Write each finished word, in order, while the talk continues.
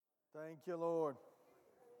Thank you, Lord.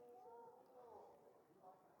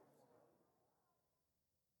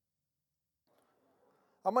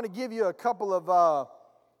 I'm going to give you a couple of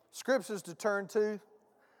scriptures to turn to.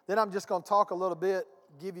 Then I'm just going to talk a little bit,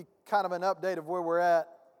 give you kind of an update of where we're at.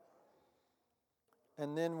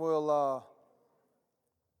 And then we'll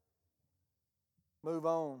move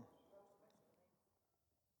on.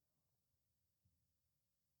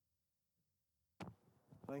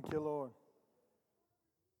 Thank you, Lord.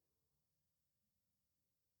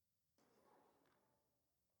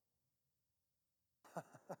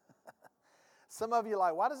 Some of you are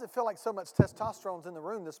like, why does it feel like so much testosterone's in the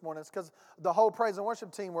room this morning? It's because the whole praise and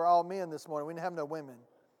worship team were all men this morning. We didn't have no women.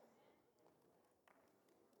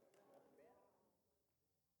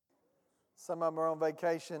 Some of them are on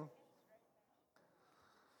vacation.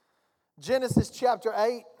 Genesis chapter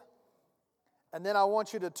 8. And then I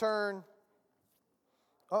want you to turn,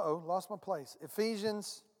 lost my place.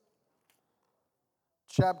 Ephesians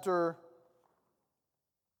chapter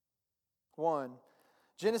 1.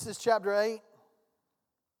 Genesis chapter 8.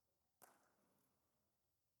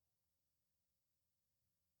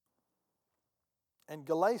 And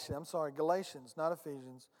Galatians, not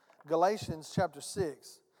Ephesians. Galatians chapter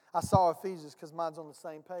 6. I saw Ephesians because mine's on the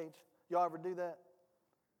same page. Y'all ever do that?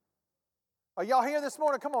 Are y'all here this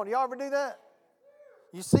morning? Come on, y'all ever do that?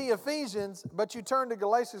 You see Ephesians, but you turn to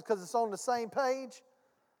Galatians because it's on the same page.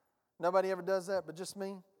 Nobody ever does that, but just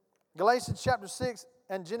me. Galatians chapter 6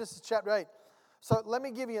 and Genesis chapter 8. So let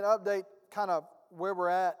me give you an update, kind of where we're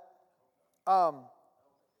at.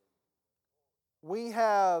 We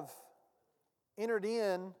have entered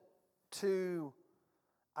into,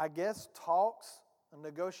 talks and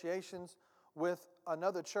negotiations with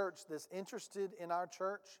another church that's interested in our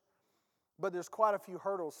church. But there's quite a few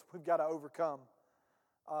hurdles we've got to overcome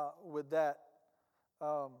with that.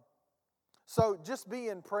 So just be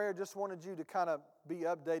in prayer. Just wanted you to kind of be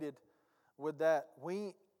updated with that.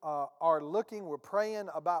 We we're praying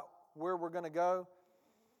about where we're going to go.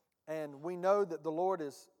 And we know that the Lord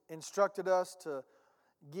has instructed us to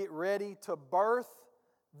get ready to birth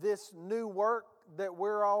this new work that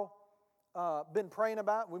we're all been praying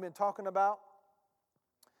about. We've been talking about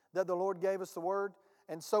that the Lord gave us the word.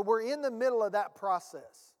 And so we're in the middle of that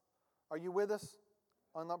process. Are you with us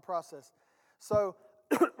on that process? So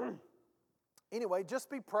anyway,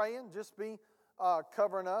 just be praying. Just be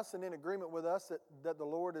covering us and in agreement with us that the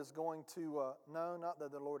Lord is going to, not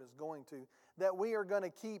that the Lord is going to, that we are going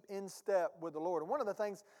to keep in step with the Lord. And one of the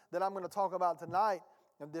things that I'm going to talk about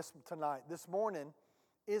this morning,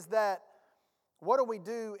 is that what do we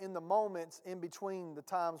do in the moments in between the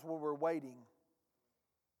times where we're waiting?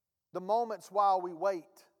 The moments while we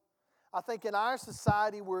wait. I think in our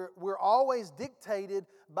society, we're always dictated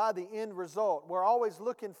by the end result. We're always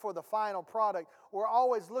looking for the final product. We're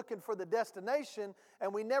always looking for the destination,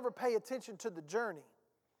 and we never pay attention to the journey.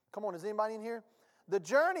 Come on, is anybody in here? The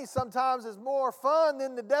journey sometimes is more fun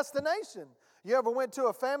than the destination. You ever went to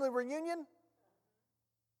a family reunion?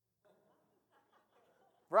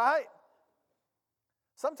 Right?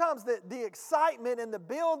 Sometimes the excitement and the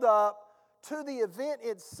build-up to the event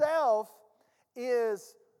itself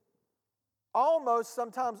is almost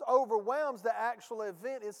sometimes overwhelms the actual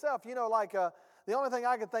event itself. You know, like the only thing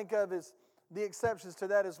I can think of is the exceptions to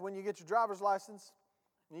that is when you get your driver's license,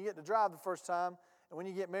 and you get to drive the first time, and when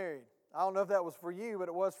you get married. I don't know if that was for you, but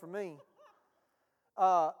it was for me.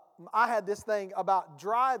 I had this thing about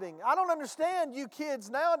driving. I don't understand you kids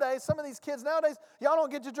nowadays. Some of these kids nowadays, y'all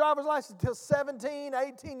don't get your driver's license until 17,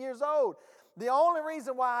 18 years old. The only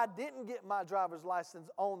reason why I didn't get my driver's license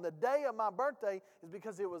on the day of my birthday is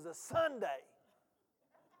because it was a Sunday.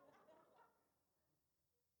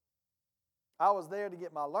 I was there to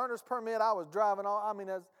get my learner's permit. I was driving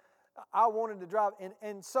I wanted to drive.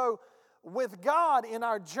 And so with God in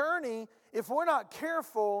our journey, if we're not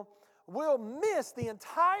careful, we'll miss the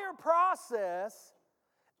entire process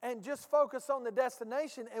and just focus on the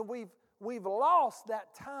destination, and we've lost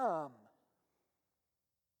that time.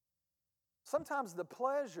 Sometimes the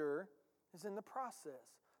pleasure is in the process.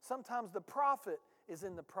 Sometimes the profit is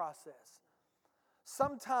in the process.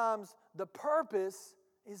 Sometimes the purpose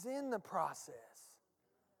is in the process.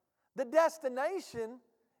 The destination,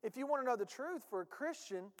 if you want to know the truth for a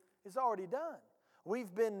Christian, is already done.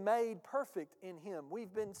 We've been made perfect in Him.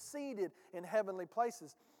 We've been seated in heavenly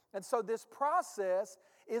places. And so this process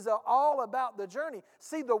is all about the journey.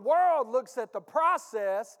 See, the world looks at the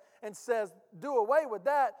process and says, do away with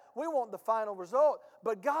that. We want the final result.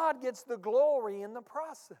 But God gets the glory in the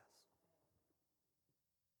process.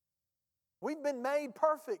 We've been made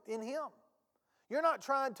perfect in Him. You're not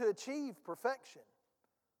trying to achieve perfection.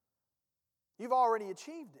 You've already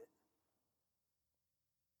achieved it.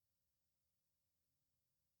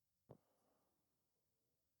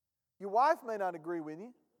 Your wife may not agree with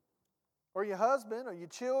you, or your husband, or your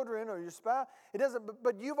children, or your spouse. It doesn't,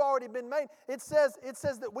 but you've already been made. It says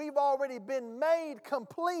that we've already been made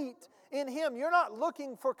complete in Him. You're not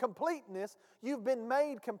looking for completeness. You've been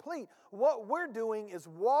made complete. What we're doing is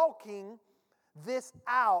walking this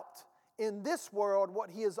out in this world, what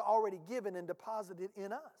He has already given and deposited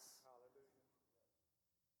in us.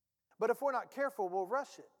 But if we're not careful, we'll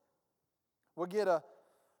rush it. We'll get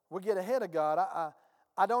ahead of God.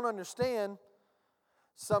 I don't understand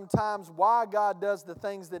sometimes why God does the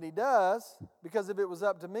things that He does, because if it was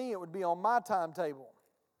up to me, it would be on my timetable.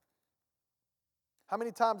 How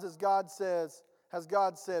many times has God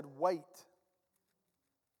said, wait,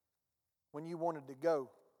 when you wanted to go?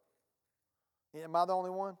 Am I the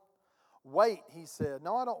only one? Wait, He said.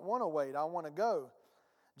 No, I don't want to wait. I want to go.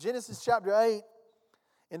 Genesis chapter 8,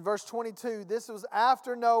 in verse 22, this was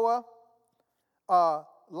after Noah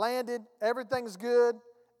landed. Everything's good.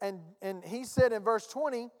 And he said in verse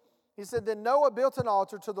 20, he said, then Noah built an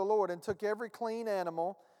altar to the Lord and took every clean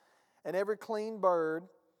animal and every clean bird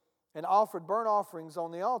and offered burnt offerings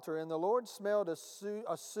on the altar. And the Lord smelled a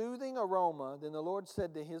soothing aroma. Then the Lord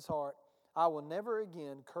said to his heart, I will never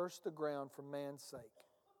again curse the ground for man's sake.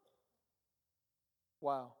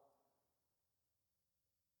 Wow.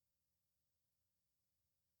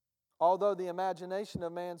 Although the imagination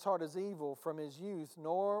of man's heart is evil from his youth,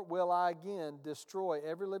 nor will I again destroy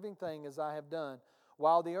every living thing as I have done.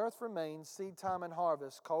 While the earth remains, seed time and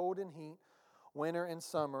harvest, cold and heat, winter and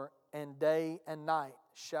summer, and day and night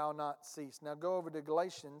shall not cease. Now go over to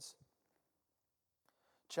Galatians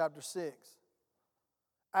chapter 6.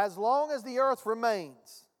 As long as the earth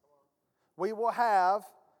remains, we will have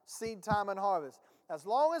seed time and harvest. As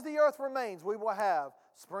long as the earth remains, we will have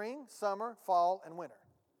spring, summer, fall, and winter.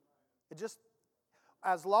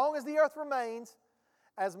 As long as the earth remains,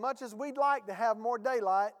 as much as we'd like to have more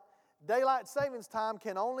daylight savings time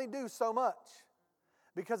can only do so much.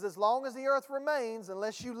 Because as long as the earth remains,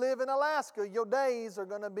 unless you live in Alaska, your days are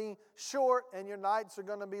going to be short and your nights are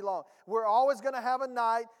going to be long. We're always going to have a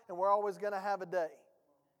night and we're always going to have a day.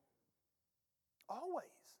 Always.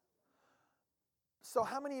 So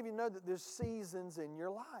how many of you know that there's seasons in your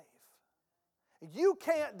life? You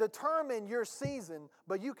can't determine your season,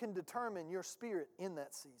 but you can determine your spirit in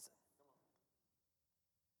that season.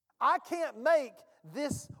 I can't make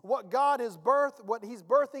this what God is what He's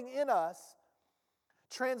birthing in us,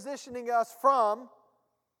 transitioning us from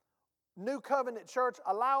New Covenant Church,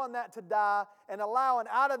 allowing that to die and allowing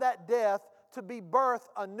out of that death to be birthed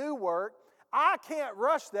a new work. I can't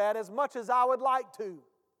rush that as much as I would like to.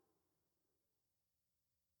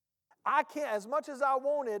 I can't, as much as I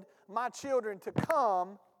wanted my children to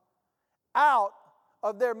come out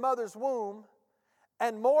of their mother's womb,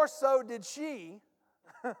 and more so did she,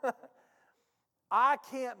 I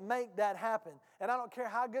can't make that happen. And I don't care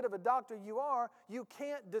how good of a doctor you are, you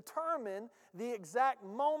can't determine the exact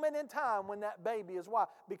moment in time when that baby is why,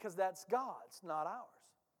 because that's God's, not ours.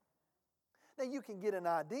 Now you can get an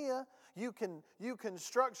idea, you can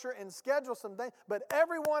structure and schedule some things, but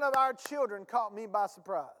every one of our children caught me by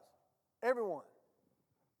surprise. Everyone.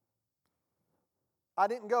 I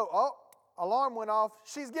didn't go, oh, alarm went off.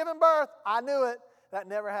 She's giving birth. I knew it. That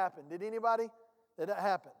never happened. Did anybody? Did that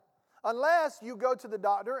happen? Unless you go to the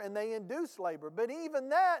doctor and they induce labor. But even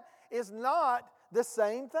that is not the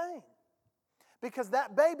same thing. Because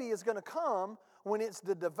that baby is going to come when it's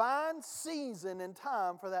the divine season and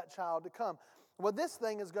time for that child to come. Well, this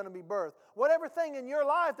thing is going to be birthed. Whatever thing in your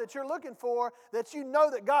life that you're looking for, that you know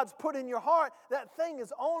that God's put in your heart, that thing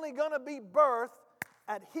is only going to be birthed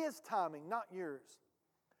at His timing, not yours.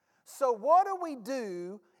 So what do we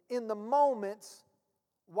do in the moments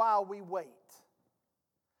while we wait?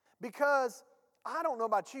 Because I don't know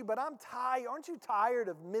about you, but I'm tired. Aren't you tired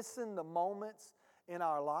of missing the moments in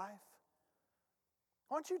our life?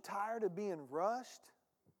 Aren't you tired of being rushed?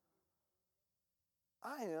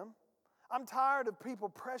 I am. I'm tired of people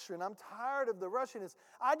pressuring. I'm tired of the rushiness.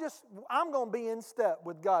 I'm going to be in step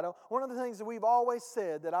with God. One of the things that we've always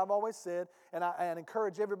said, that I've always said, and I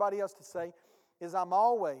encourage everybody else to say, is I'm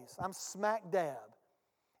smack dab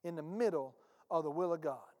in the middle of the will of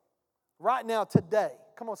God. Right now, today.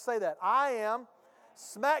 Come on, say that. I am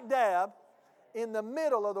smack dab in the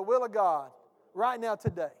middle of the will of God right now,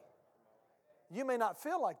 today. You may not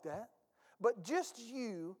feel like that, but just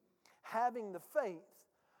you having the faith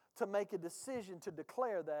to make a decision to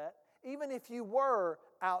declare that, even if you were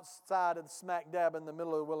outside of the smack dab in the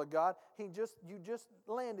middle of the will of God, you just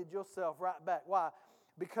landed yourself right back. Why?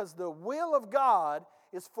 Because the will of God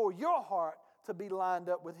is for your heart to be lined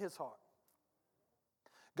up with His heart.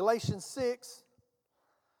 Galatians 6,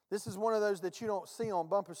 This is one of those that you don't see on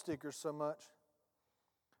bumper stickers so much.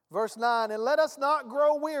 Verse 9, and let us not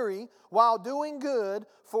grow weary while doing good,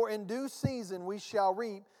 for in due season we shall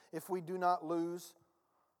reap if we do not lose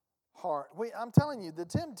heart. I'm telling you, the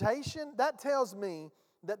temptation, that tells me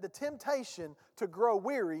that the temptation to grow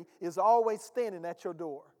weary is always standing at your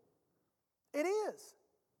door. It is.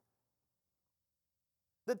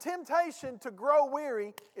 The temptation to grow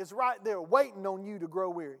weary is right there waiting on you to grow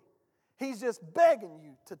weary. He's just begging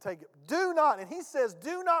you to take it. Do not, and he says,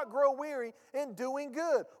 do not grow weary in doing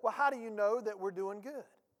good. Well, how do you know that we're doing good?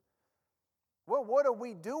 Well, what are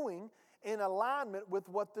we doing in alignment with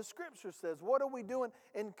what the Scripture says? What are we doing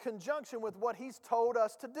in conjunction with what He's told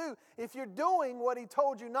us to do? If you're doing what He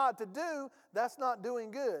told you not to do, that's not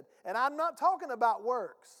doing good. And I'm not talking about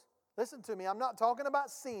works. Listen to me, I'm not talking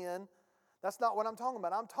about sin. That's not what I'm talking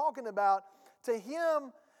about. I'm talking about to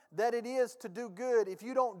Him that it is to do good. If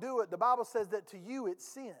you don't do it, the Bible says that to you it's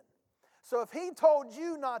sin. So if He told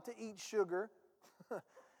you not to eat sugar,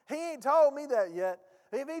 He ain't told me that yet.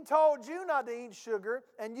 If He told you not to eat sugar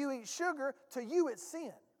and you eat sugar, to you it's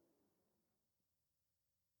sin.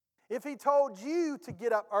 If He told you to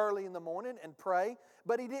get up early in the morning and pray,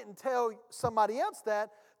 but He didn't tell somebody else that,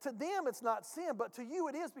 to them it's not sin, but to you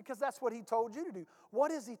it is, because that's what He told you to do.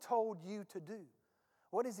 What has He told you to do?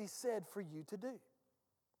 What has He said for you to do?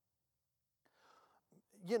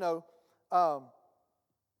 You know,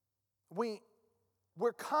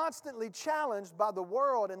 we're constantly challenged by the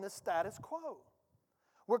world and the status quo.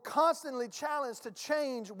 We're constantly challenged to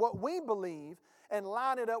change what we believe and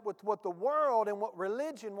line it up with what the world and what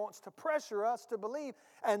religion wants to pressure us to believe.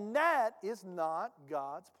 And that is not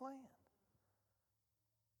God's plan.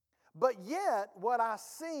 But yet, what I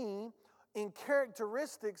see in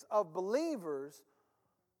characteristics of believers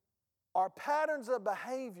are patterns of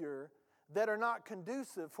behavior that are not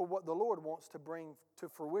conducive for what the Lord wants to bring to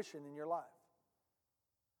fruition in your life.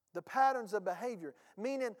 The patterns of behavior,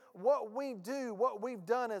 meaning what we do, what we've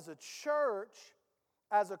done as a church,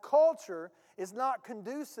 as a culture, is not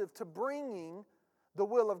conducive to bringing the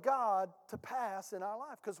will of God to pass in our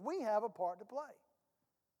life, because we have a part to play.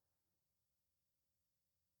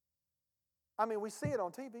 I mean, we see it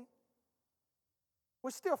on TV.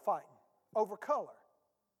 We're still fighting over color.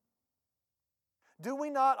 Do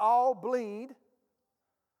we not all bleed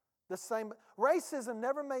the same? Racism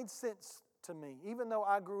never made sense to me. Even though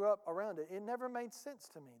I grew up around it, it never made sense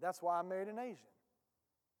to me. That's why I married an Asian.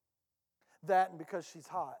 That and because she's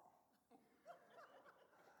hot.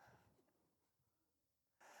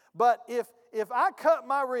 But if I cut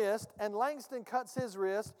my wrist and Langston cuts his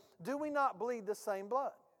wrist, do we not bleed the same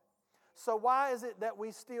blood? So why is it that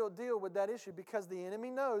we still deal with that issue? Because the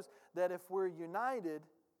enemy knows that if we're united,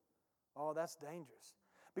 oh, that's dangerous.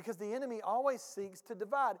 Because the enemy always seeks to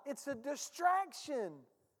divide. It's a distraction.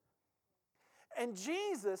 And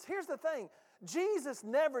Jesus, here's the thing, Jesus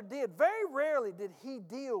never did, very rarely did He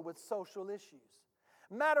deal with social issues.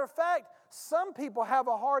 Matter of fact, some people have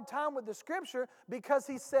a hard time with the Scripture because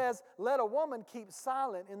He says, let a woman keep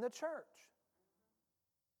silent in the church.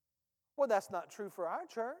 Well, that's not true for our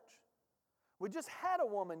church. We just had a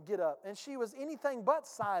woman get up and she was anything but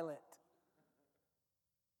silent.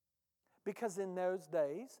 Because in those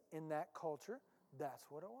days, in that culture, that's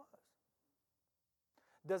what it was.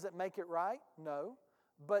 Does it make it right? No.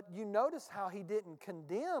 But you notice how He didn't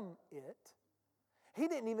condemn it. He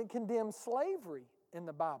didn't even condemn slavery in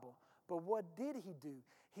the Bible. But what did He do?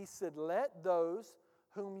 He said, let those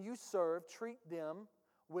whom you serve treat them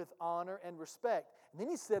with honor and respect. And then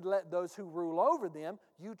He said, let those who rule over them,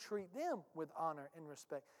 you treat them with honor and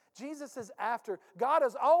respect. Jesus is after, God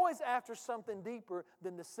is always after something deeper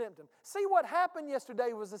than the symptom. See, what happened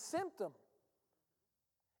yesterday was a symptom.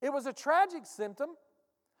 It was a tragic symptom.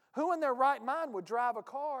 Who in their right mind would drive a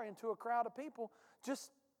car into a crowd of people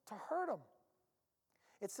just to hurt them?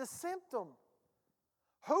 It's a symptom.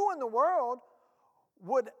 Who in the world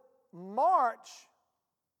would march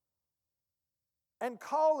and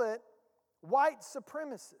call it white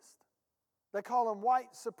supremacist? They call them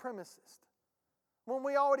white supremacists. When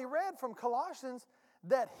we already read from Colossians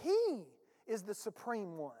that He is the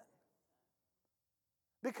supreme one.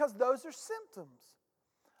 Because those are symptoms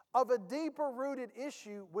of a deeper rooted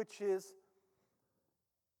issue, which is,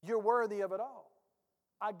 you're worthy of it all.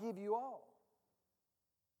 I give you all.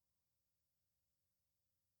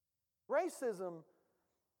 Racism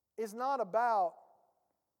is not about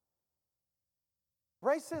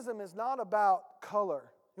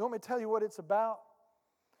color. You want me to tell you what it's about?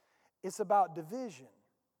 It's about division.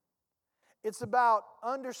 It's about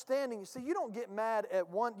understanding. You see, you don't get mad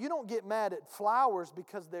at flowers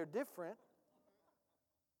because they're different.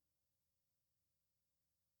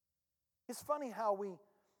 It's funny how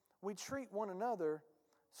we treat one another.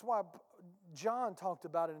 That's why John talked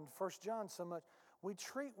about it in 1 John so much. We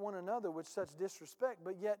treat one another with such disrespect,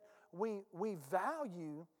 but yet we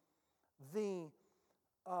value the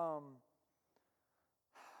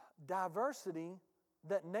diversity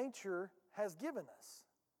that nature has given us.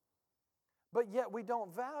 But yet we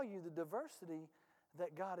don't value the diversity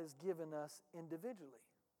that God has given us individually.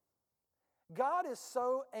 God is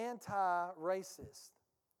so anti-racist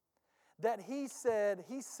that He said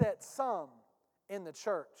He set some in the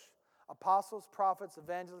church, apostles, prophets,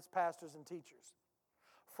 evangelists, pastors, and teachers.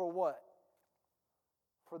 For what?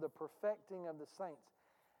 For the perfecting of the saints.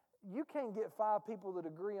 You can't get 5 people that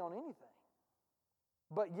agree on anything.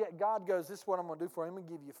 But yet God goes, this is what I'm going to do for you. I'm going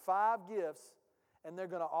to give you 5 gifts, and they're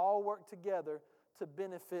going to all work together to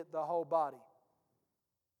benefit the whole body.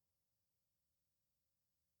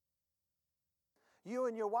 You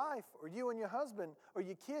and your wife, or you and your husband, or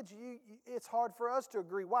your kids, it's hard for us to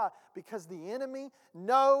agree. Why? Because the enemy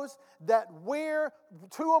knows that where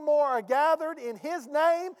 2 or more are gathered in His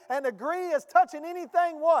name and agree as touching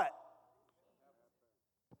anything, what?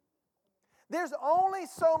 There's only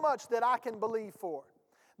so much that I can believe for.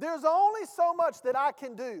 There's only so much that I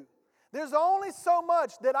can do. There's only so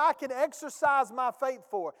much that I can exercise my faith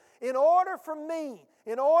for. In order for me,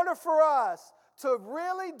 in order for us to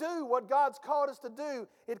really do what God's called us to do,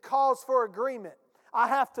 it calls for agreement. I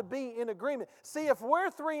have to be in agreement. See, if we're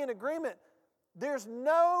 3 in agreement, there's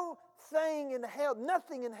no thing in hell,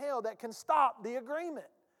 nothing in hell that can stop the agreement.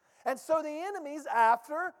 And so the enemy's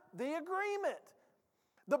after the agreement.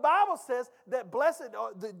 The Bible says that blessed,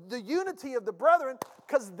 the unity of the brethren,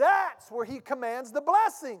 because that's where He commands the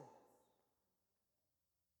blessing.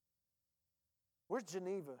 Where's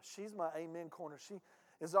Geneva? She's my amen corner. She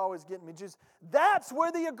is always getting me juice. That's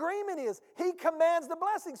where the agreement is. He commands the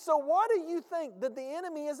blessing. So what do you think that the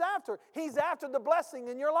enemy is after? He's after the blessing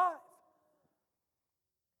in your life.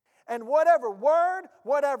 And whatever word,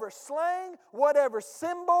 whatever slang, whatever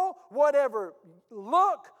symbol, whatever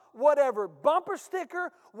look, whatever bumper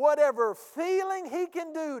sticker, whatever feeling he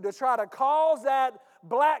can do to try to cause that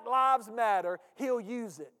Black Lives Matter, he'll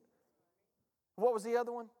use it. What was the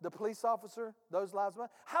other one? The police officer, those lives matter.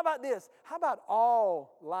 How about this? How about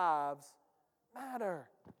all lives matter?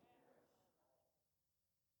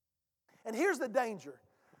 And here's the danger.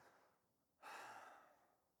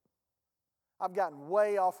 I've gotten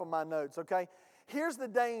way off of my notes, okay? Here's the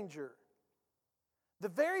danger. The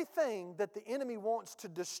very thing that the enemy wants to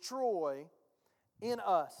destroy in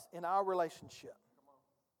us, in our relationship.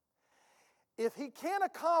 If he can't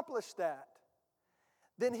accomplish that,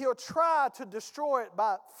 then he'll try to destroy it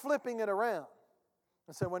by flipping it around.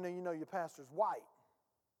 And say, well, no, you know your pastor's white.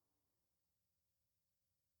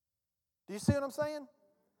 Do you see what I'm saying?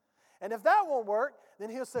 And if that won't work,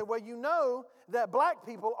 then he'll say, well, you know that black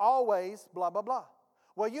people always blah, blah, blah.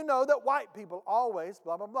 Well, you know that white people always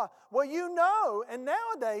blah, blah, blah. Well, you know, and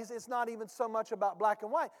nowadays it's not even so much about black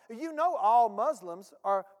and white. You know all Muslims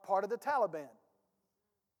are part of the Taliban.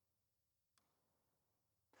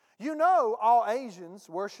 You know all Asians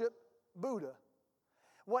worship Buddha.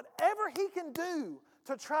 Whatever he can do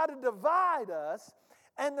to try to divide us,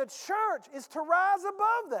 and the church is to rise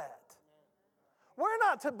above that. We're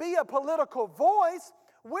not to be a political voice.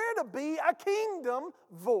 We're to be a kingdom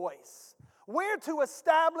voice. We're to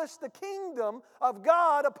establish the kingdom of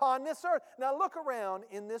God upon this earth. Now look around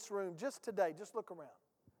in this room just today. Just look around.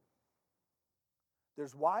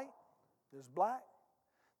 There's white, there's black,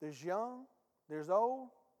 there's young, there's old,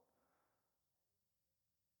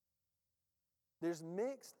 there's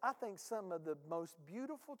mixed. I think some of the most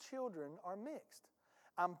beautiful children are mixed.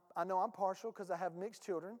 I know I'm partial because I have mixed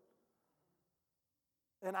children.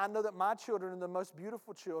 And I know that my children are the most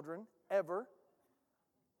beautiful children ever.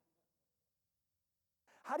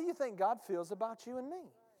 How do you think God feels about you and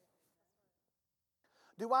me?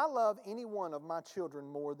 Do I love any one of my children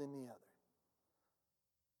more than the other?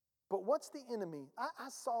 But what's the enemy? I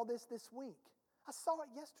saw this week. I saw it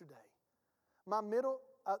yesterday. My middle,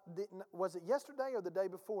 was it yesterday or the day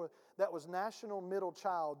before? That was National Middle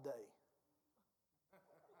Child Day.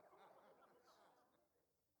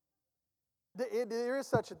 There is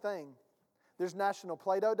such a thing. There's National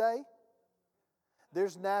Play-Doh Day.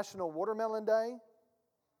 There's National Watermelon Day.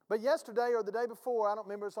 But yesterday or the day before, I don't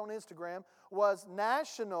remember, it's on Instagram, was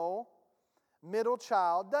National Middle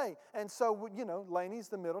Child Day. And so, you know, Lainey's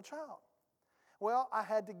the middle child. Well, I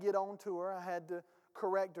had to get on to her. I had to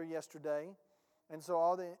correct her yesterday. And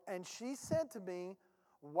so and she said to me,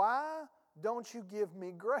 why don't you give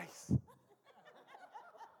me grace?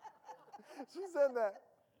 She said that.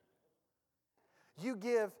 You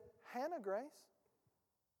give Hannah grace.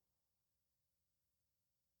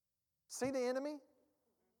 See the enemy?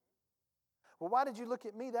 Well, why did you look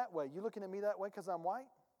at me that way? You looking at me that way because I'm white?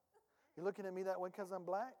 You looking at me that way because I'm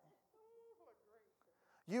black?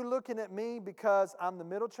 You looking at me because I'm the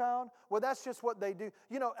middle child? Well, that's just what they do.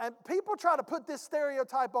 You know, and people try to put this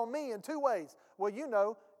stereotype on me in two ways. Well, you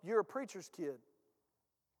know, you're a preacher's kid.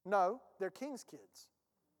 No, they're king's kids.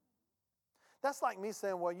 That's like me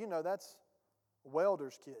saying, well, you know, that's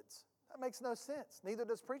welder's kids. That makes no sense. Neither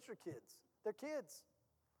does preacher kids. They're kids.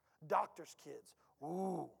 Doctor's kids.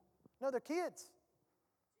 Ooh. No, they're kids.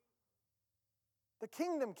 The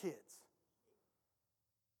kingdom kids.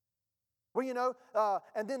 Well, you know,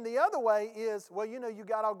 and then the other way is, well, you know, you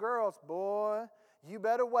got all girls. Boy, you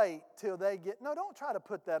better wait till they get... No, don't try to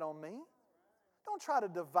put that on me. Don't try to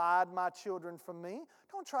divide my children from me.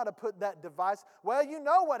 Don't try to put that device. Well, you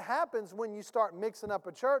know what happens when you start mixing up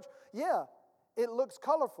a church. Yeah, it looks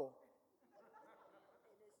colorful.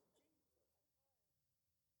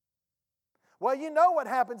 Well, you know what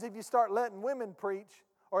happens if you start letting women preach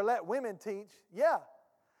or let women teach. Yeah,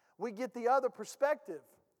 we get the other perspective.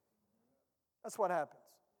 That's what happens.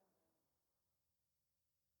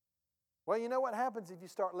 Well, you know what happens if you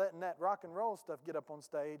start letting that rock and roll stuff get up on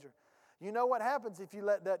stage? Or you know what happens if you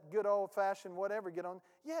let that good old-fashioned whatever get on?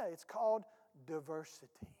 Yeah, it's called diversity.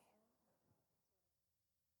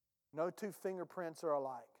 No two fingerprints are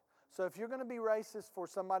alike. So if you're going to be racist for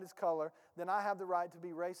somebody's color, then I have the right to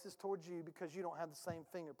be racist towards you because you don't have the same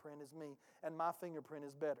fingerprint as me, and my fingerprint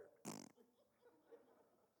is better.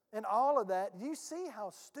 And all of that, do you see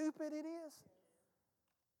how stupid it is?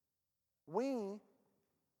 We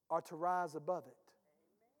are to rise above it.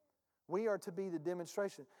 We are to be the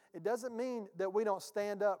demonstration. It doesn't mean that we don't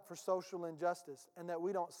stand up for social injustice and that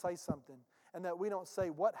we don't say something and that we don't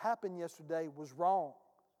say what happened yesterday was wrong.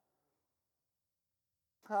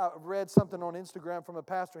 I read something on Instagram from a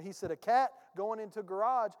pastor. He said a cat going into a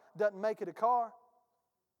garage doesn't make it a car.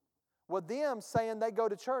 Well, them saying they go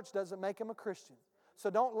to church doesn't make them a Christian. So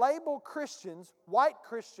don't label Christians, white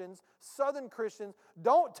Christians, Southern Christians.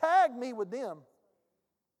 Don't tag me with them.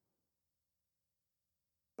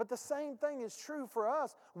 But the same thing is true for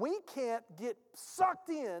us. We can't get sucked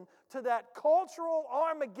in to that cultural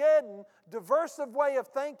Armageddon, diversive way of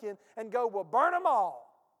thinking and go, well, burn them all.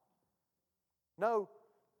 No,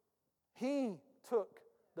 He took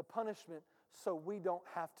the punishment so we don't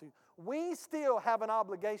have to. We still have an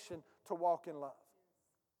obligation to walk in love.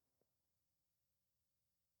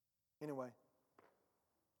 Anyway,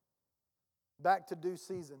 back to due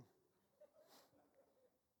season.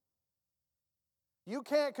 You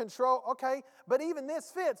can't control, okay, but even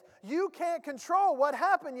this fits. You can't control what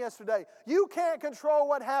happened yesterday. You can't control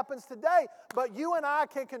what happens today, but you and I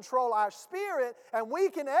can control our spirit, and we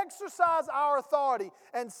can exercise our authority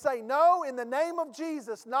and say, no, in the name of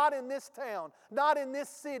Jesus, not in this town, not in this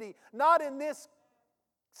city, not in this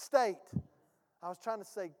state. I was trying to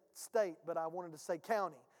say state, but I wanted to say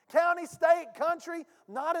county. County, state, country,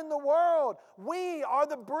 not in the world. We are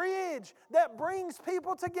the bridge that brings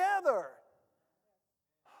people together.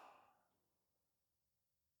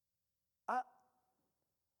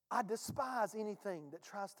 I despise anything that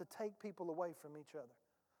tries to take people away from each other.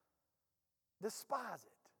 Despise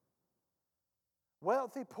it.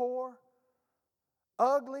 Wealthy, poor,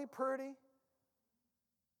 ugly, pretty,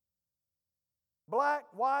 black,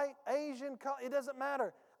 white, Asian, it doesn't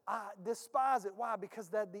matter. I despise it. Why? Because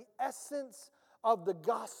that the essence of the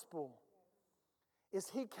gospel is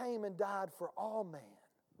He came and died for all man.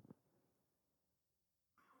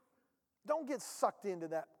 Don't get sucked into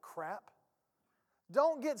that crap.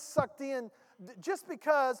 Don't get sucked in. Just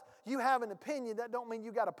because you have an opinion, that don't mean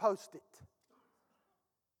you got to post it.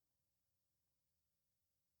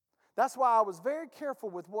 That's why I was very careful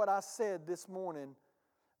with what I said this morning.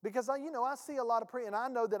 Because I see a lot of prayer, and I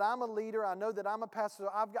know that I'm a leader. I know that I'm a pastor.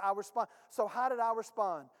 I respond. So how did I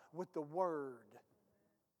respond? With the Word.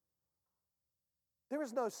 There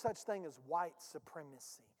is no such thing as white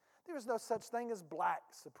supremacy. There is no such thing as black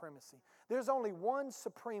supremacy. There's only one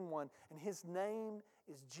supreme one, and His name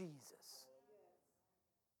is Jesus.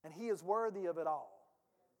 And He is worthy of it all.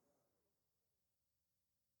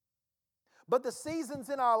 But the seasons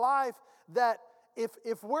in our life that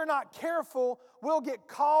if we're not careful, we'll get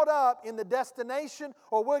caught up in the destination,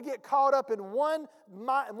 or we'll get caught up in one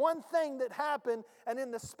thing that happened, and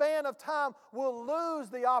in the span of time, we'll lose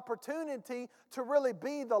the opportunity to really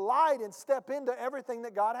be the light and step into everything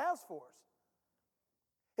that God has for us.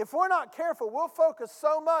 If we're not careful, we'll focus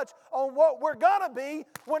so much on what we're going to be,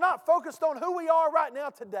 we're not focused on who we are right now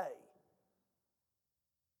today.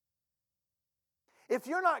 If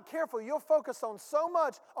you're not careful, you'll focus on so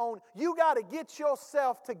much on you got to get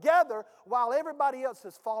yourself together while everybody else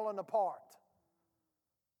is falling apart.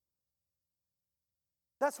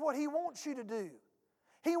 That's what He wants you to do.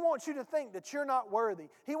 He wants you to think that you're not worthy.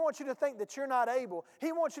 He wants you to think that you're not able.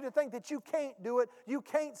 He wants you to think that you can't do it, you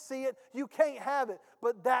can't see it, you can't have it.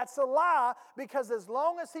 But that's a lie, because as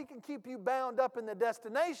long as He can keep you bound up in the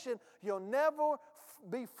destination, you'll never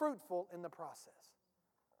be fruitful in the process.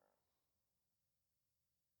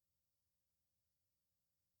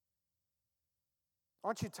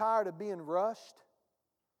 Aren't you tired of being rushed?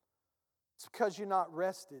 It's because you're not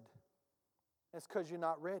rested. It's because you're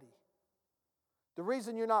not ready. The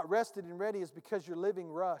reason you're not rested and ready is because you're living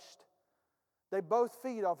rushed. They both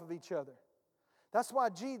feed off of each other. That's why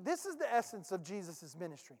this is the essence of Jesus'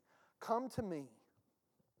 ministry. Come to me,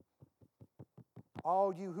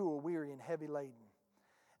 all you who are weary and heavy laden,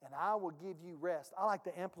 and I will give you rest. I like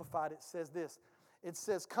the Amplified. It says this. It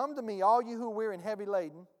says, come to me, all you who are weary and heavy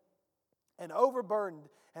laden and overburdened,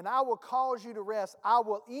 and I will cause you to rest. I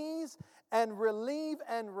will ease and relieve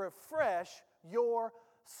and refresh your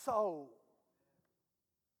soul.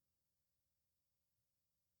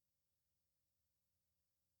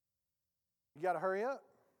 You got to hurry up.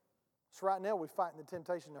 So right now we're fighting the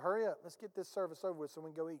temptation to hurry up. Let's get this service over with so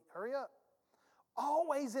we can go eat. Hurry up.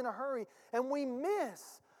 Always in a hurry. And we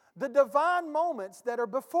miss the divine moments that are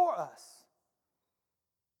before us.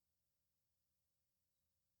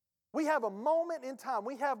 We have a moment in time.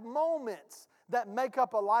 We have moments that make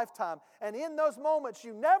up a lifetime. And in those moments,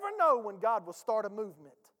 you never know when God will start a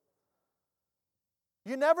movement.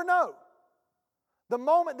 You never know. The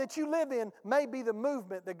moment that you live in may be the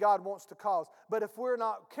movement that God wants to cause. But if we're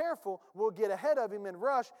not careful, we'll get ahead of Him and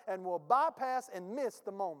rush, and we'll bypass and miss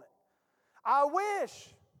the moment. I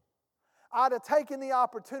wish I'd have taken the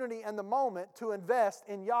opportunity and the moment to invest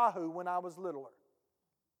in Yahoo when I was littler.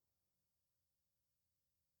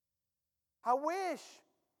 I wish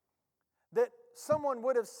that someone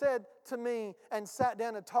would have said to me and sat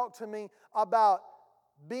down and talked to me about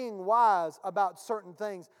being wise about certain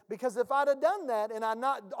things. Because if I'd have done that and I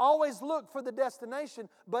not always looked for the destination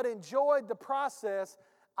but enjoyed the process,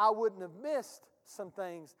 I wouldn't have missed some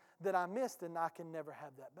things that I missed, and I can never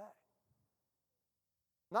have that back.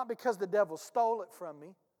 Not because the devil stole it from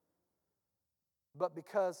me, but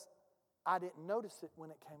because I didn't notice it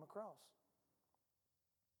when it came across.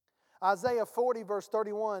 Isaiah 40 verse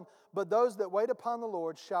 31, but those that wait upon the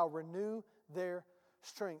Lord shall renew their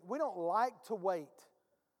strength. We don't like to wait.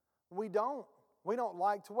 We don't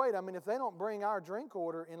like to wait. I mean, if they don't bring our drink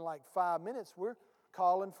order in like 5 minutes, we're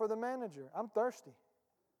calling for the manager. I'm thirsty.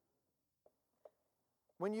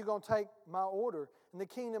 When you going to take my order? And the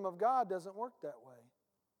kingdom of God doesn't work that way.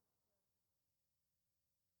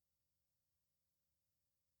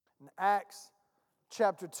 In Acts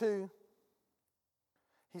chapter 2,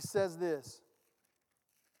 he says this.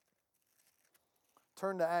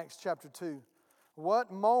 Turn to Acts chapter 2.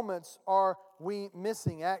 What moments are we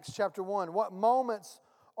missing? Acts chapter 1. What moments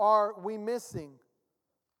are we missing?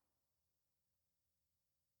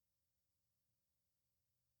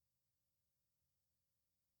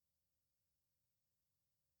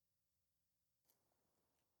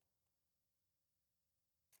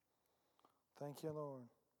 Thank you, Lord.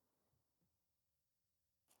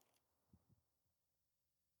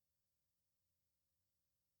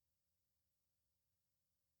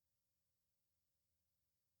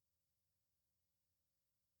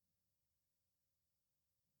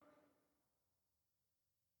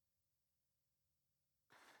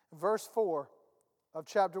 Verse 4 of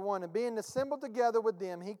chapter 1, and being assembled together with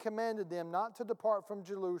them, he commanded them not to depart from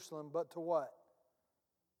Jerusalem, but to what?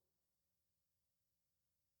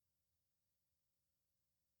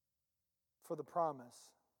 For the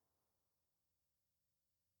promise.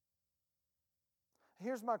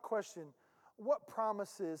 Here's my question. What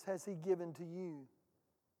promises has he given to you?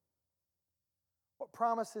 What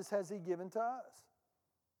promises has he given to us?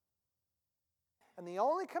 And the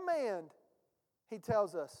only command he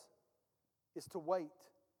tells us is to wait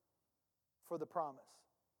for the promise.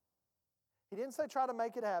 He didn't say try to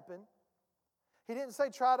make it happen. He didn't say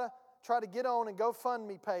try to get on a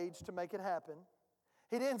GoFundMe page to make it happen.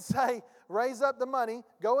 He didn't say raise up the money,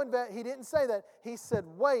 go invest. He didn't say that. He said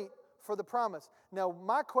wait for the promise. Now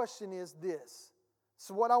my question is this.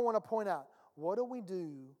 So what I want to point out, what do we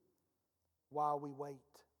do while we wait?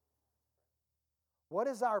 What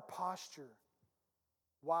is our posture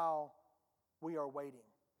while we are waiting?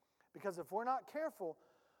 Because if we're not careful,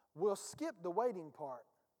 we'll skip the waiting part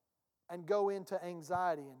and go into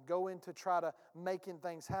anxiety and go into try to making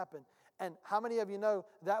things happen. And how many of you know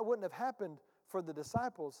that wouldn't have happened for the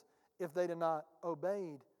disciples if they'd have not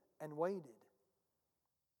obeyed and waited.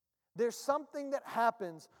 There's something that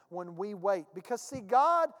happens when we wait. Because, see,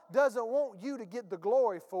 God doesn't want you to get the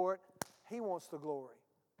glory for it. He wants the glory.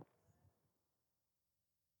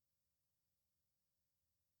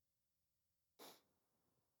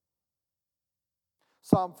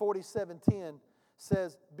 Psalm 47:10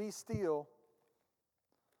 says, "Be still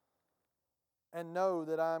and know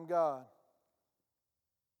that I am God."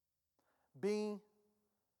 Be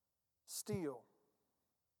still.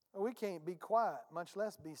 We can't be quiet, much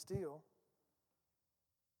less be still.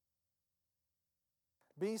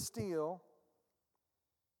 Be still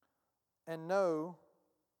and know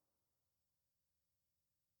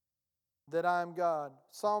that I am God.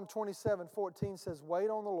 Psalm 27:14 says, "Wait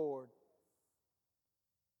on the Lord."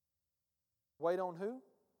 Wait on who?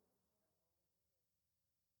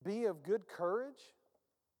 Be of good courage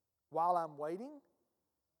while I'm waiting,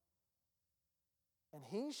 and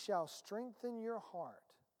He shall strengthen your heart.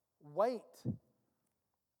 Wait,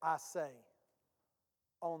 I say,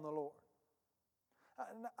 on the Lord.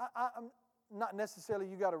 I'm not necessarily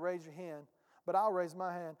you got to raise your hand, but I'll raise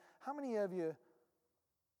my hand. How many of you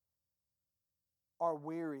are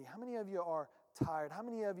weary? How many of you are tired? How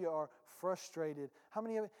many of you are frustrated? How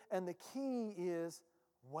many of you? And the key is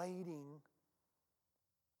waiting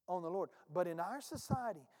on the Lord. But in our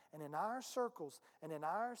society and in our circles and in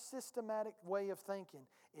our systematic way of thinking,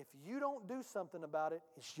 if you don't do something about it,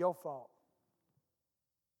 it's your fault.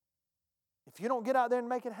 If you don't get out there and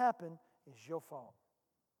make it happen, it's your fault.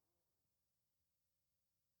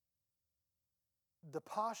 The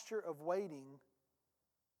posture of waiting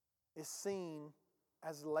is seen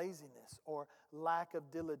as laziness or lack of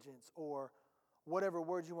diligence or whatever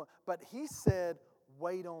word you want. But He said,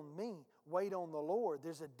 wait on me. Wait on the Lord.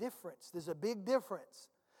 There's a difference. There's a big difference.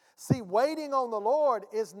 See, waiting on the Lord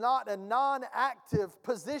is not a non-active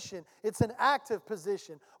position. It's an active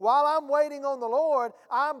position. While I'm waiting on the Lord,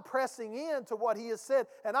 I'm pressing into what He has said,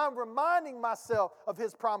 and I'm reminding myself of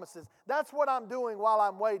His promises. That's what I'm doing while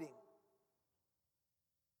I'm waiting.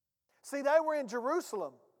 See, they were in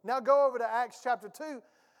Jerusalem. Now go over to Acts chapter 2.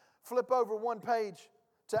 Flip over one page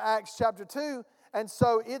to Acts chapter 2. And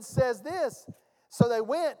so it says this. So they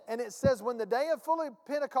went, and it says, when the day of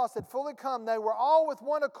Pentecost had fully come, they were all with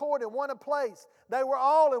one accord in one place. They were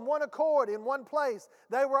all in one accord in one place.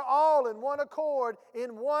 They were all in one accord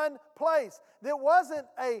in one place. There wasn't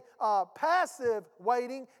a passive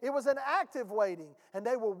waiting. It was an active waiting. And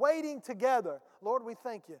they were waiting together. Lord, we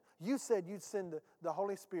thank You. You said You'd send the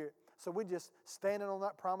Holy Spirit. So we just standing on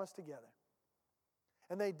that promise together.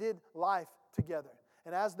 And they did life together.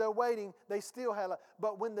 And as they're waiting, they still had life.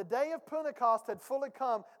 But when the day of Pentecost had fully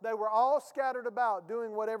come, they were all scattered about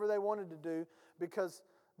doing whatever they wanted to do because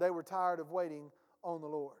they were tired of waiting on the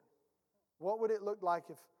Lord. What would it look like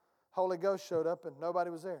if Holy Ghost showed up and nobody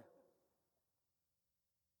was there?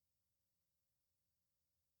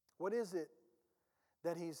 What is it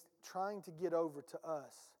that He's trying to get over to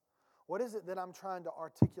us? What is it that I'm trying to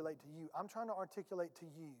articulate to you? I'm trying to articulate to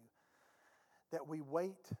you that we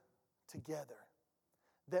wait together,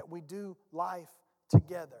 that we do life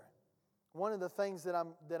together. One of the things that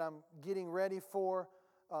I'm getting ready for,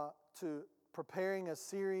 to preparing a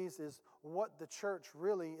series, is what the church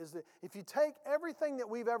really is. If you take everything that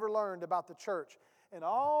we've ever learned about the church, and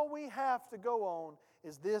all we have to go on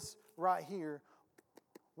is this right here,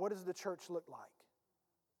 what does the church look like?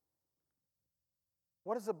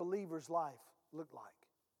 What does a believer's life look like?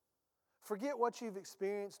 Forget what you've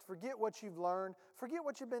experienced. Forget what you've learned. Forget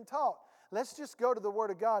what you've been taught. Let's just go to the Word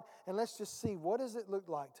of God and let's just see, what does it look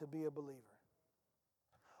like to be a believer?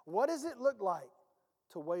 What does it look like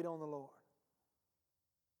to wait on the Lord?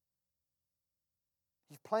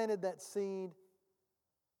 You've planted that seed.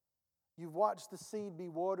 You've watched the seed be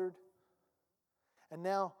watered. And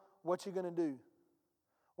now, what you going to do?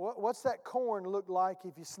 What's that corn look like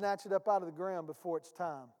if you snatch it up out of the ground before it's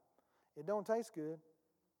time? It don't taste good.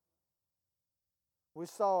 I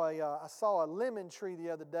saw a lemon tree the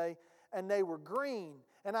other day, and they were green.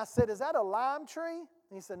 And I said, is that a lime tree?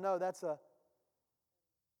 And he said, no, that's a...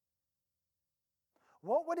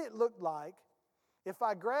 What would it look like if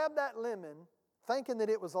I grabbed that lemon, thinking that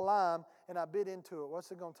it was a lime, and I bit into it? What's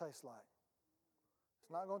it going to taste like? It's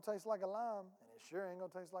not going to taste like a lime, and it sure ain't going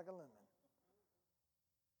to taste like a lemon.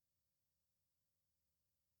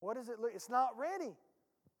 What does it look? It's not ready.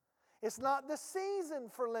 It's not the season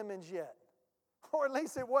for lemons yet. Or at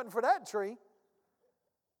least it wasn't for that tree.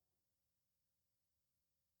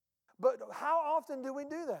 But how often do we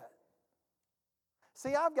do that?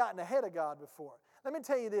 See, I've gotten ahead of God before. Let me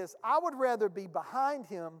tell you this. I would rather be behind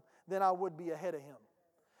Him than I would be ahead of Him.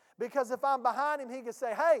 Because if I'm behind Him, He can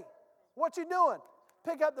say, hey, What you doing?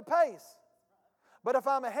 Pick up the pace. But if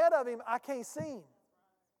I'm ahead of him, I can't see him.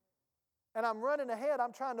 And I'm running ahead.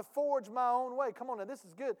 I'm trying to forge my own way. Come on now, this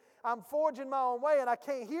is good. I'm forging my own way, and I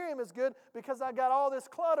can't hear him as good because I got all this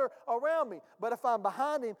clutter around me. But if I'm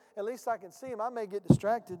behind him, at least I can see him. I may get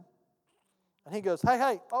distracted. And he goes, hey,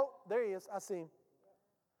 hey. Oh, there he is. I see him.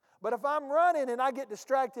 But if I'm running and I get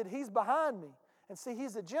distracted, he's behind me. And see,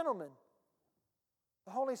 he's a gentleman.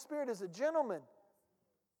 The Holy Spirit is a gentleman.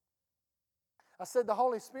 I said the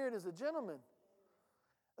Holy Spirit is a gentleman.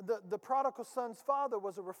 The prodigal son's father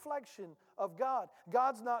was a reflection of God.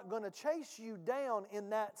 God's not going to chase you down in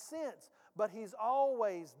that sense, but He's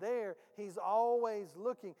always there. He's always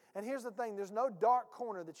looking. And here's the thing, there's no dark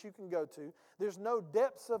corner that you can go to. There's no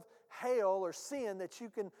depths of hell or sin that you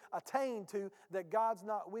can attain to that God's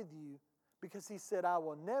not with you, because He said, I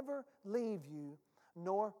will never leave you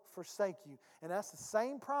nor forsake you. And that's the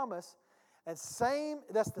same promise, and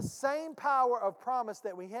that's the same power of promise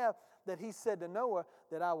that we have, that He said to Noah,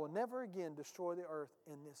 that I will never again destroy the earth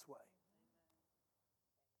in this way.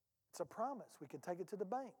 It's a promise. We can take it to the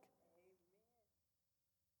bank.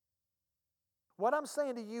 What I'm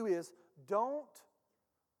saying to you is, don't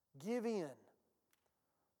give in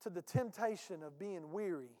to the temptation of being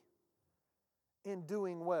weary in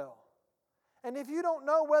doing well. And if you don't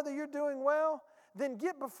know whether you're doing well, then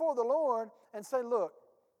get before the Lord and say, look,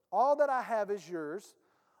 all that I have is yours.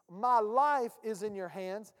 My life is in your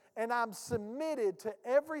hands, and I'm submitted to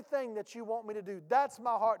everything that you want me to do. That's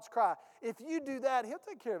my heart's cry. If you do that, He'll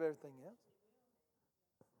take care of everything else.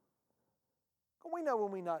 We know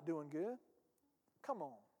when we're not doing good. Come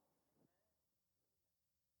on.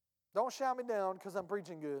 Don't shout me down because I'm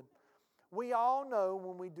preaching good. We all know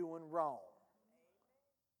when we're doing wrong.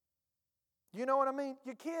 You know what I mean?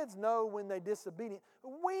 Your kids know when they're disobedient.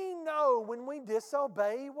 We know when we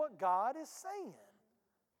disobey what God is saying.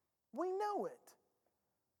 We know it.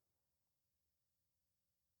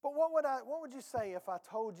 But what would you say if I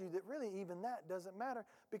told you that really even that doesn't matter,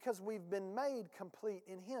 because we've been made complete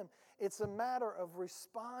in Him? It's a matter of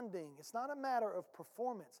responding. It's not a matter of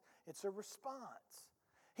performance. It's a response.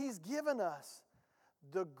 He's given us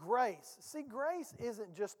the grace. See, grace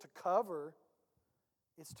isn't just to cover,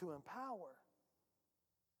 it's to empower.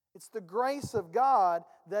 It's the grace of God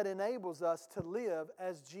that enables us to live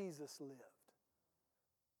as Jesus lived.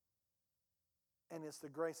 And it's the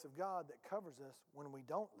grace of God that covers us when we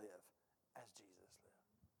don't live as Jesus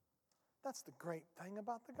lived. That's the great thing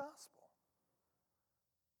about the gospel.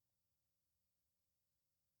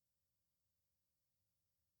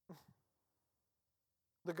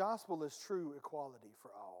 The gospel is true equality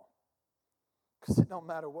for all. Because it don't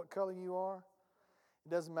matter what color you are. It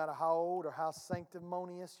doesn't matter how old or how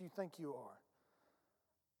sanctimonious you think you are.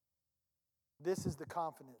 This is the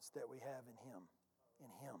confidence that we have in Him.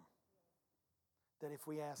 In Him. That if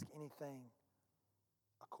we ask anything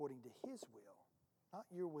according to His will, not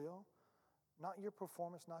your will, not your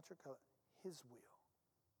performance, not your color, His will.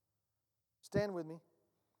 Stand with me.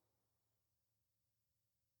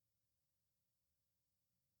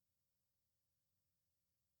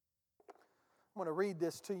 I'm going to read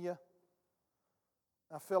this to you.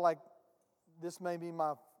 I feel like this may be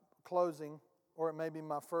my closing, or it may be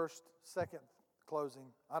my second closing.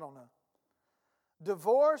 I don't know.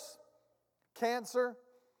 Divorce, cancer,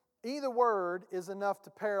 either word is enough to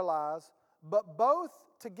paralyze, but both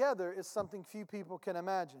together is something few people can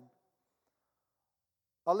imagine.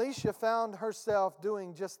 Alicia found herself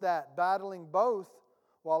doing just that, battling both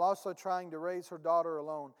while also trying to raise her daughter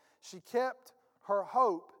alone. She kept her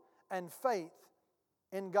hope and faith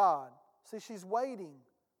in God. See, she's waiting.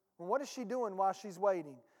 And what is she doing while she's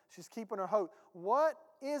waiting? She's keeping her hope. What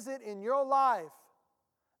is it in your life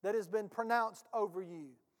that has been pronounced over you?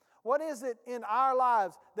 What is it in our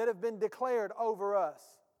lives that have been declared over us?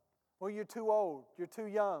 Well, you're too old. You're too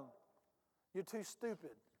young. You're too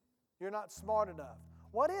stupid. You're not smart enough.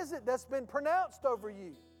 What is it that's been pronounced over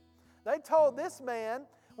you? They told this man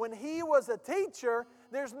when he was a teacher,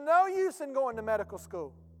 there's no use in going to medical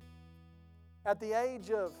school. At the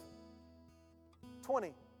age of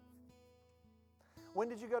 20. When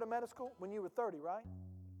did you go to medical school? When you were 30, right?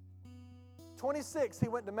 26, he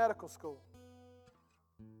went to medical school.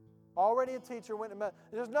 Already a teacher, went to medical.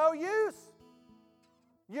 There's no use.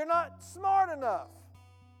 You're not smart enough.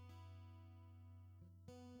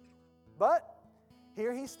 But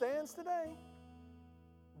here he stands today.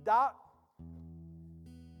 Doc.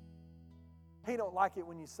 He don't like it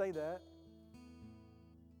when you say that.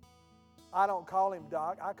 I don't call him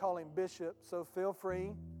Doc. I call him Bishop, so feel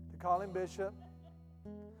free to call him Bishop.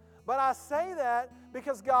 But I say that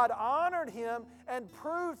because God honored him and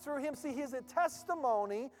proved through him. See, he's a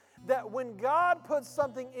testimony that when God puts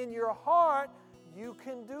something in your heart, you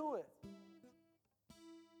can do it.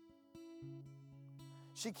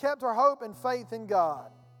 She kept her hope and faith in God,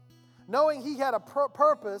 knowing He had a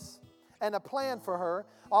purpose and a plan for her.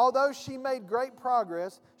 Although she made great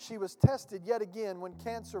progress, she was tested yet again when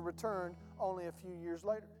cancer returned only a few years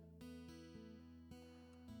later.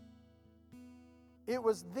 It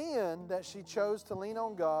was then that she chose to lean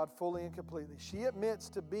on God fully and completely. She admits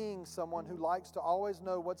to being someone who likes to always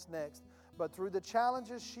know what's next, but through the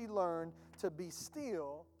challenges she learned to be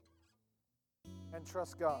still and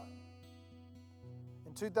trust God.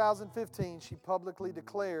 In 2015, she publicly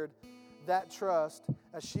declared that trust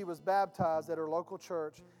as she was baptized at her local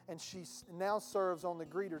church, and she now serves on the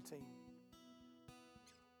greeter team.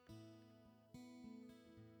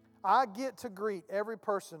 I get to greet every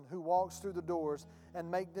person who walks through the doors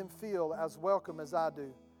and make them feel as welcome as I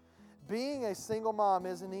do. Being a single mom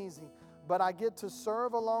isn't easy, but I get to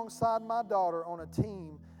serve alongside my daughter on a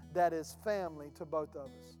team that is family to both of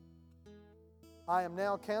us. I am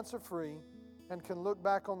now cancer-free and can look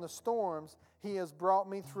back on the storms He has brought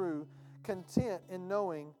me through, content in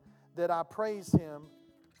knowing that I praise Him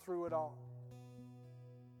through it all.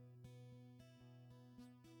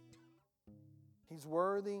 He's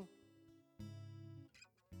worthy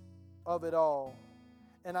of it all.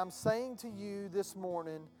 And I'm saying to you this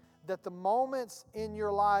morning that the moments in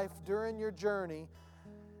your life during your journey,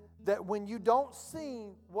 that when you don't see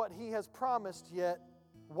what He has promised yet,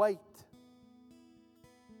 wait.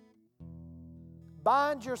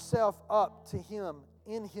 Bind yourself up to Him,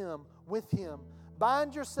 in Him, with Him.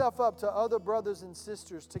 Bind yourself up to other brothers and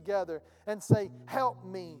sisters together and say, help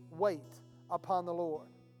me wait upon the Lord.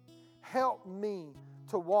 Help me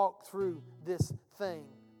to walk through this thing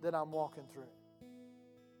that I'm walking through.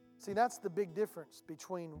 See, that's the big difference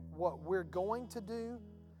between what we're going to do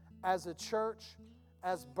as a church,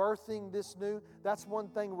 as birthing this new. That's one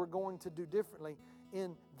thing we're going to do differently,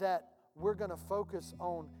 in that we're going to focus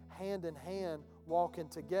on hand in hand walking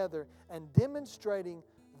together and demonstrating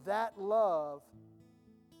that love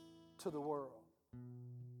to the world.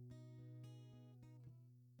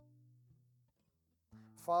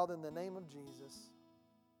 Father, in the name of Jesus,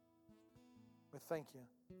 we thank You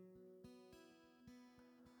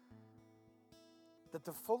that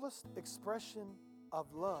the fullest expression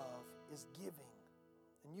of love is giving.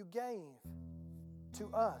 And You gave to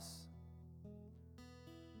us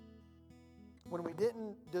when we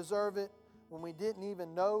didn't deserve it, when we didn't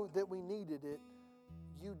even know that we needed it.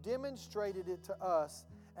 You demonstrated it to us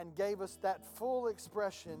and gave us that full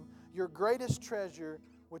expression, Your greatest treasure,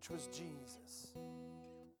 which was Jesus.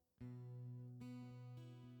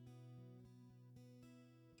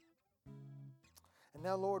 And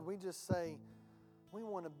now, Lord, we just say, we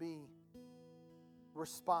want to be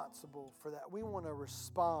responsible for that. We want to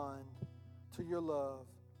respond to Your love.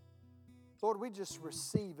 Lord, we just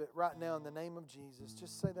receive it right now in the name of Jesus.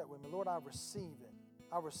 Just say that with me. Lord, I receive it.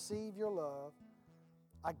 I receive Your love.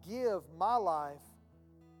 I give my life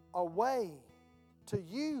away to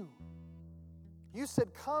You. You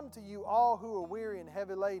said, come to You all who are weary and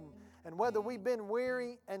heavy laden. And whether we've been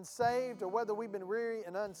weary and saved or whether we've been weary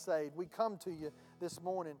and unsaved, we come to You this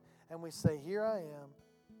morning and we say, here I am.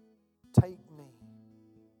 Take me.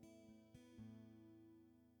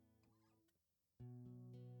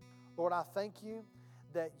 Lord, I thank You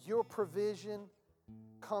that Your provision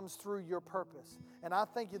comes through Your purpose. And I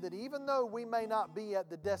thank You that even though we may not be at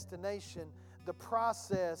the destination, the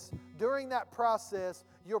process, during that process,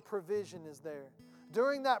 Your provision is there.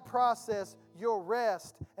 During that process, Your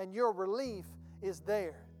rest and Your relief is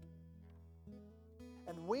there.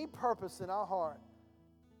 And we purpose in our heart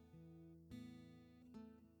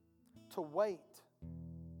to wait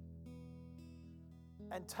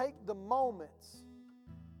and take the moments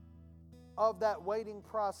of that waiting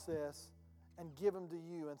process and give them to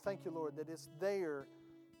You. And thank You, Lord, that it's there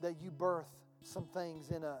that You birth some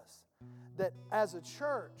things in us. That as a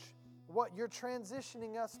church, what You're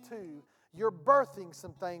transitioning us to, You're birthing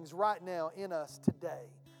some things right now in us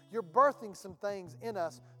today. You're birthing some things in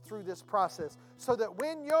us through this process. So that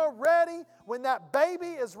when You're ready, when that baby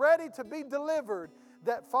is ready to be delivered,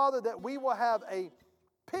 that, Father, that we will have a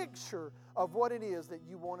picture of what it is that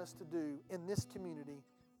You want us to do in this community.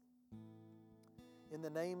 In the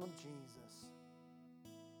name of Jesus.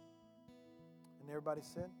 And everybody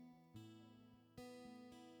said,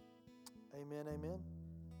 amen, amen.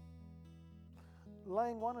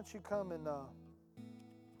 Lane, why don't you come and,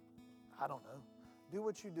 I don't know, do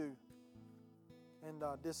what you do and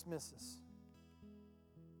dismiss us.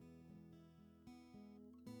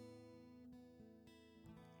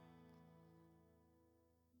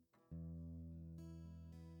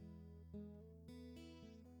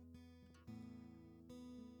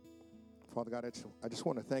 Father God, I just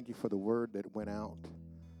want to thank you for the word that went out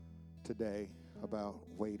today about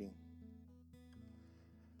waiting.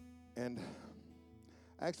 And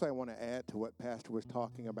actually, I want to add to what Pastor was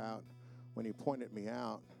talking about when he pointed me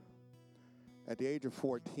out. At the age of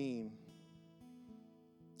 14,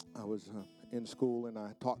 I was in school, and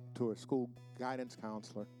I talked to a school guidance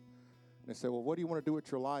counselor. And they said, well, what do you want to do with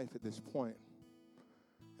your life at this point?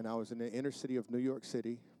 And I was in the inner city of New York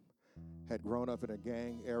City, had grown up in a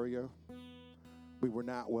gang area. We were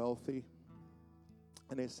not wealthy.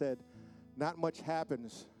 And they said, not much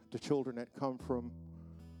happens to children that come from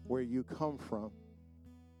where you come from.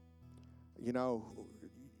 You know,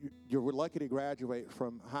 you're lucky to graduate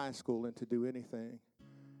from high school and to do anything.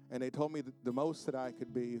 And they told me that the most that I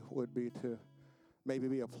could be would be to maybe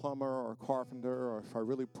be a plumber or a carpenter, or if I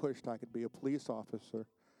really pushed, I could be a police officer.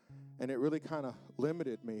 And it really kind of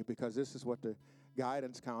limited me, because this is what the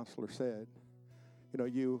guidance counselor said. You know,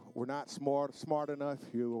 you were not smart enough.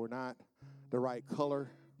 You were not the right color.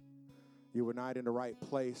 You were not in the right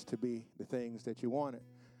place to be the things that you wanted.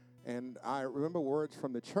 And I remember words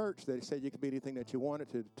from the church that said you could be anything that you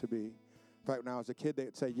wanted to be. In fact, when I was a kid,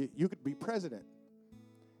 they'd say you could be president.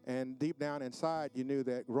 And deep down inside, you knew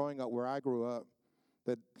that growing up where I grew up,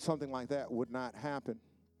 that something like that would not happen.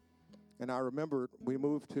 And I remember we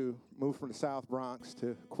moved from the South Bronx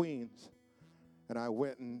to Queens. And I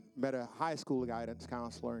went and met a high school guidance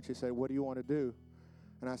counselor, and she said, what do you want to do?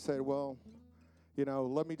 And I said, well, you know,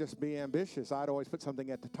 let me just be ambitious. I'd always put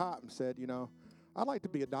something at the top and said, you know, I'd like to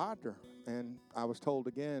be a doctor. And I was told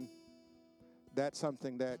again, that's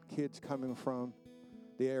something that kids coming from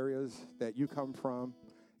the areas that you come from,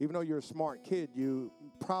 even though you're a smart kid, you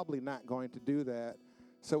probably not going to do that.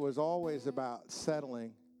 So it was always about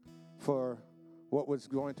settling for what was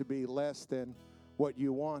going to be less than what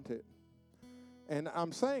you wanted. And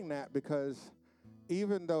I'm saying that because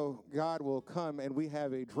even though God will come and we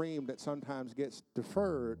have a dream that sometimes gets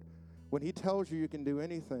deferred, when he tells you you can do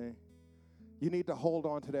anything, you need to hold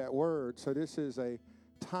on to that word. So this is a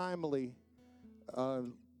timely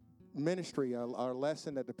ministry, a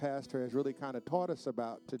lesson that the pastor has really kind of taught us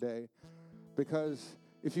about today. Because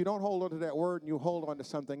if you don't hold on to that word and you hold on to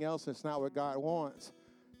something else, it's not what God wants.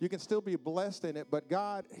 You can still be blessed in it, but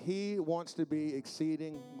God, he wants to be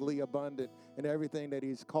exceedingly abundant in everything that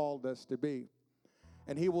he's called us to be.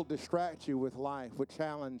 And he will distract you with life, with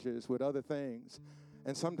challenges, with other things.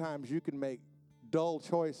 And sometimes you can make dull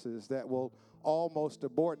choices that will almost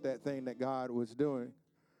abort that thing that God was doing.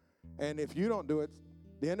 And if you don't do it,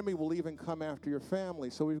 the enemy will even come after your family.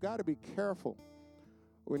 So we've got to be careful.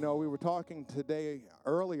 We were talking today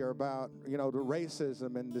earlier about, the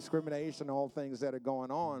racism and discrimination, all things that are going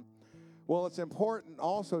on. Well, it's important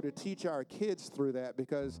also to teach our kids through that,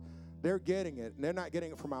 because they're getting it. And they're not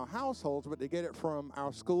getting it from our households, but they get it from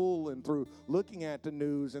our school and through looking at the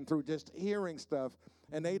news and through just hearing stuff.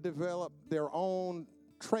 And they develop their own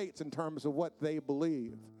traits in terms of what they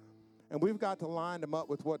believe. And we've got to line them up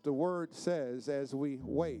with what the Word says as we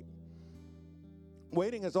wait.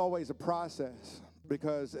 Waiting is always a process,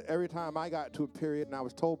 because every time I got to a period and I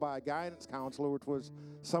was told by a guidance counselor, which was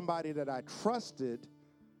somebody that I trusted,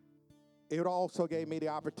 it also gave me the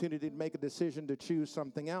opportunity to make a decision to choose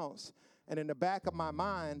something else. And in the back of my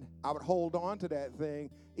mind, I would hold on to that thing,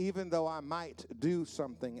 even though I might do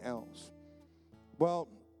something else. Well,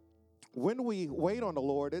 when we wait on the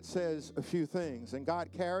Lord, it says a few things, and God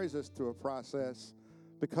carries us through a process,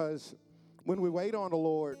 because when we wait on the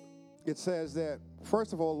Lord, it says that,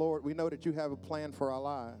 first of all, Lord, we know that you have a plan for our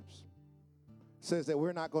lives. It says that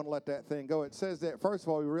we're not going to let that thing go. It says that, first of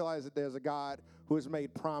all, we realize that there's a God who has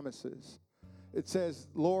made promises. It says,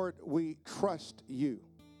 Lord, we trust you.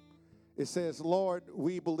 It says, Lord,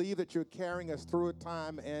 we believe that you're carrying us through a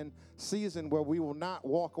time and season where we will not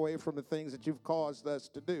walk away from the things that you've caused us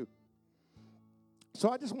to do. So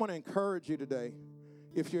I just want to encourage you today,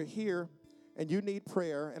 if you're here and you need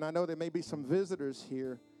prayer, and I know there may be some visitors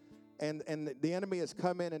here, and the enemy has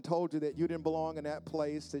come in and told you that you didn't belong in that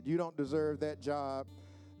place, that you don't deserve that job,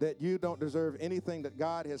 that you don't deserve anything that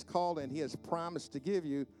God has called and he has promised to give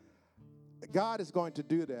you, God is going to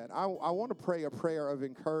do that. I want to pray a prayer of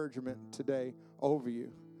encouragement today over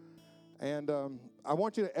you. And I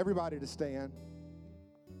want everybody to stand.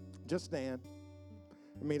 Just stand.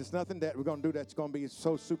 I mean, it's nothing that we're going to do that's going to be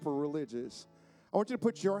so super religious. I want you to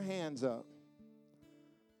put your hands up.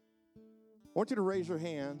 I want you to raise your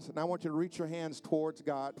hands, and I want you to reach your hands towards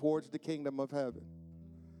God, towards the kingdom of heaven.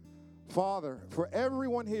 Father, for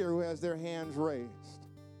everyone here who has their hands raised,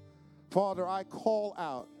 Father, I call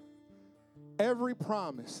out every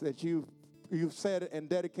promise that you've said and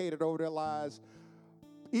dedicated over their lives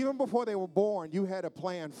Even before they were born, you had a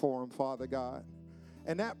plan for them, Father God.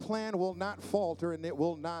 And that plan will not falter and it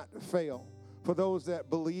will not fail for those that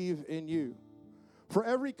believe in you. For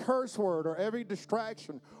every curse word or every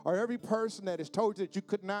distraction or every person that has told you that you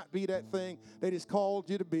could not be that thing that He's called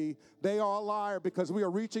you to be, they are a liar, because we are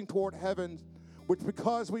reaching toward heaven, which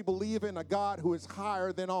because we believe in a God who is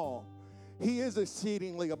higher than all. He is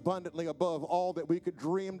exceedingly abundantly above all that we could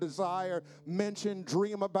dream, desire, mention,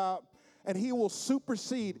 dream about. And He will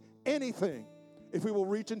supersede anything if we will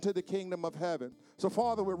reach into the kingdom of heaven. So,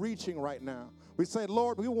 Father, we're reaching right now. We say,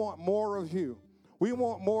 Lord, we want more of you. We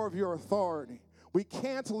want more of your authority. We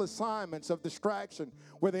cancel assignments of distraction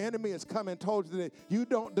where the enemy has come and told you that you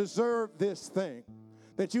don't deserve this thing,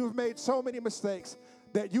 that you've made so many mistakes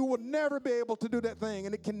that you will never be able to do that thing,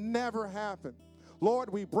 and it can never happen.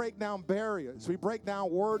 Lord, we break down barriers. We break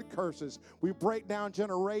down word curses. We break down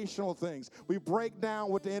generational things. We break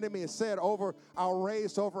down what the enemy has said over our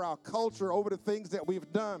race, over our culture, over the things that we've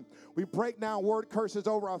done. We break down word curses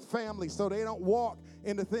over our family so they don't walk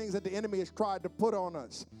in the things that the enemy has tried to put on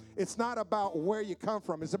us. It's not about where you come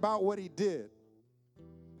from. It's about what He did.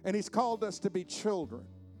 And He's called us to be children.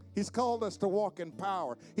 He's called us to walk in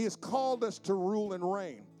power. He has called us to rule and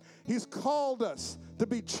reign. He's called us to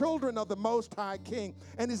be children of the Most High King,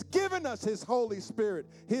 and He's given us His Holy Spirit,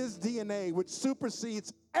 His DNA, which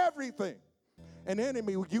supersedes everything. And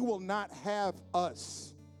enemy, you will not have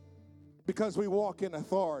us because we walk in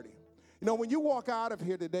authority. You know, when you walk out of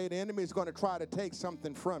here today, the enemy is going to try to take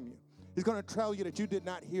something from you. He's going to tell you that you did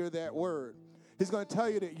not hear that word. He's going to tell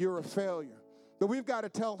you that you're a failure. But we've got to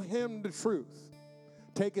tell him the truth.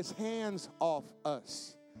 Take his hands off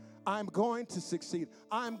us. I'm going to succeed.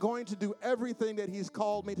 I'm going to do everything that he's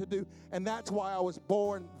called me to do, and that's why I was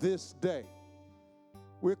born this day.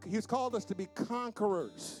 He's called us to be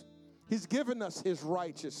conquerors. He's given us his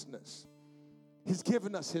righteousness. He's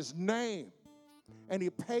given us his name, and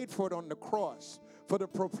he paid for it on the cross for the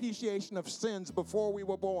propitiation of sins before we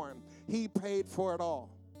were born. He paid for it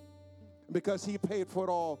all. Because he paid for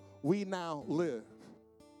it all, we now live.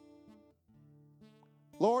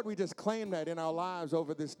 Lord, we just claim that in our lives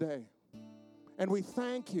over this day. And we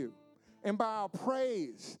thank you. And by our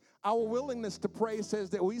praise, our willingness to pray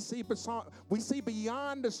says that we see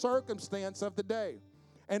beyond the circumstance of the day.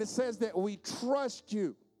 And it says that we trust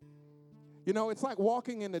you. You know, it's like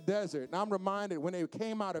walking in the desert. And I'm reminded when they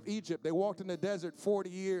came out of Egypt, they walked in the desert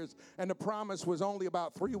 40 years, and the promise was only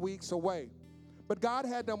about 3 weeks away. But God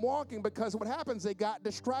had them walking because what happens, they got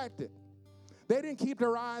distracted. They didn't keep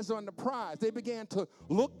their eyes on the prize. They began to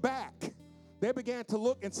look back. They began to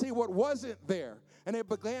look and see what wasn't there. And they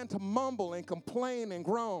began to mumble and complain and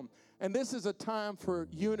groan. And this is a time for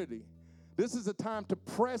unity. This is a time to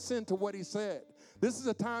press into what he said. This is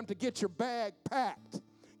a time to get your bag packed.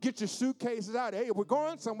 Get your suitcases out. Hey, we're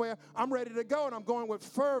going somewhere. I'm ready to go, and I'm going with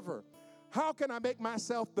fervor. How can I make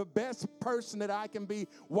myself the best person that I can be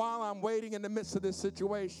while I'm waiting in the midst of this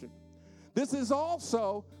situation? This is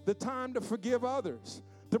also the time to forgive others,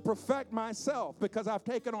 to perfect myself, because I've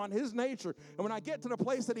taken on his nature. And when I get to the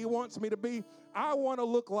place that he wants me to be, I want to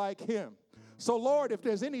look like him. So, Lord, if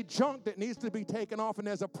there's any junk that needs to be taken off and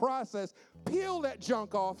there's a process, peel that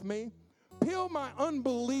junk off me. Peel my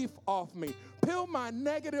unbelief off me. Peel my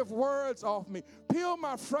negative words off me. Peel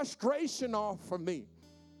my frustration off from me.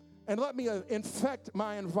 And let me infect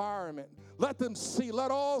my environment. Let them see.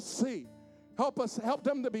 Let all see. Help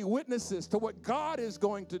them to be witnesses to what God is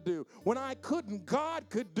going to do. When I couldn't, God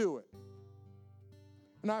could do it.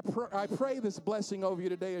 And I pray this blessing over you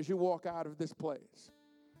today as you walk out of this place.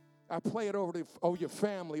 I pray it over your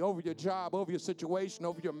family, over your job, over your situation,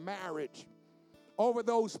 over your marriage, over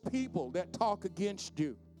those people that talk against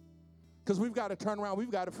you. Because we've got to turn around.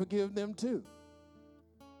 We've got to forgive them too.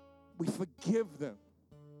 We forgive them.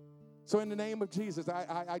 So in the name of Jesus,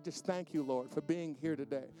 I just thank you, Lord, for being here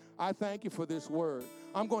today. I thank you for this word.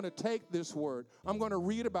 I'm going to take this word. I'm going to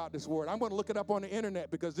read about this word. I'm going to look it up on the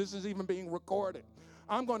internet because this is even being recorded.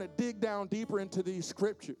 I'm going to dig down deeper into these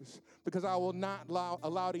scriptures because I will not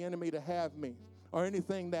allow the enemy to have me or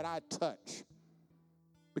anything that I touch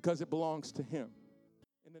because it belongs to him.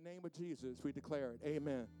 In the name of Jesus, we declare it.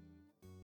 Amen.